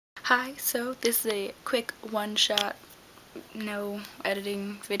Hi, so this is a quick one-shot, no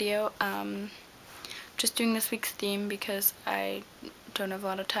editing video. Just doing this week's theme because I don't have a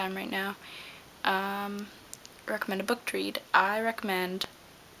lot of time right now. Recommend a book to read. I recommend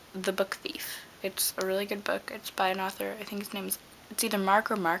The Book Thief. It's a really good book. It's by an author, I think his name's, it's either Mark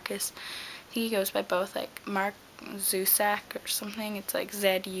or Marcus. I think he goes by both, like Mark Zusak or something. It's like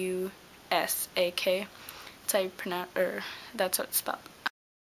Z-U-S-A-K. That's how you pronounce, or that's what it's spelled.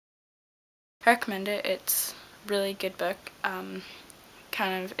 I recommend it. It's a really good book.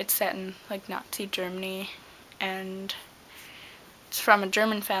 It's set in like Nazi Germany, and it's from a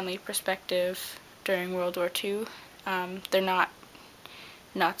German family perspective during World War II. They're not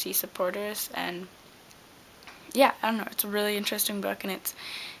Nazi supporters, and yeah, I don't know, it's a really interesting book, and it's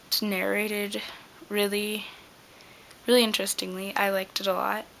narrated really interestingly. I liked it a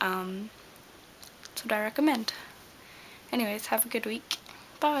lot. That's what I recommend. Anyways, have a good week.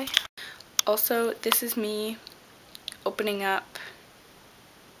 Bye. Also, this is me opening up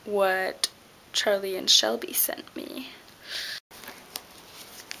what Charlie and Shelby sent me.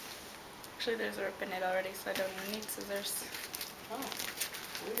 Actually, there's a rip in it already, so I don't even need scissors. Oh,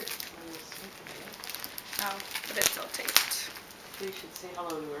 weird. Oh, but it's all taped. You should say hello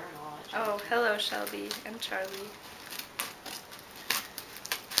to her and all that. Oh, hello Shelby and Charlie.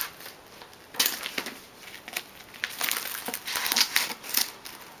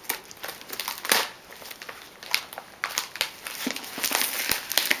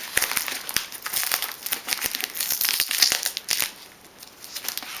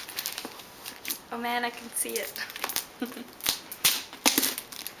 Oh man, I can see it.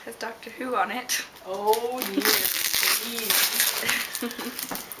 Has Doctor Who on it. Oh dear, please.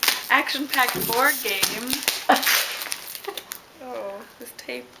 Action-packed board game. Oh, this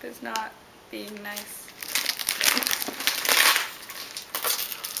tape is not being nice.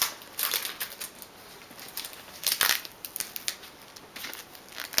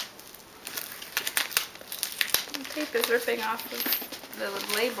 The tape is ripping off of the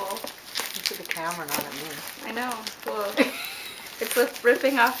label. Look at the camera, not at me. I know. Well, it's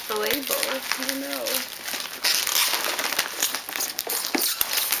ripping off the label. I know.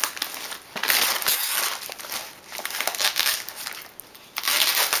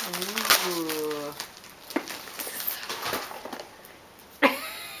 Ooh.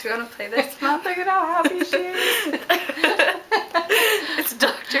 Do you want to play this? Mom, look at how happy she is. It's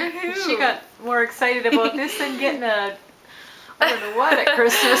Doctor Who. She got more excited about this than getting a, I don't know what, at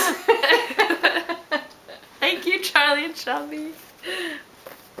Christmas. Thank you, Charlie and Shelby.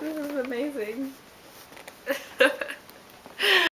 This is amazing.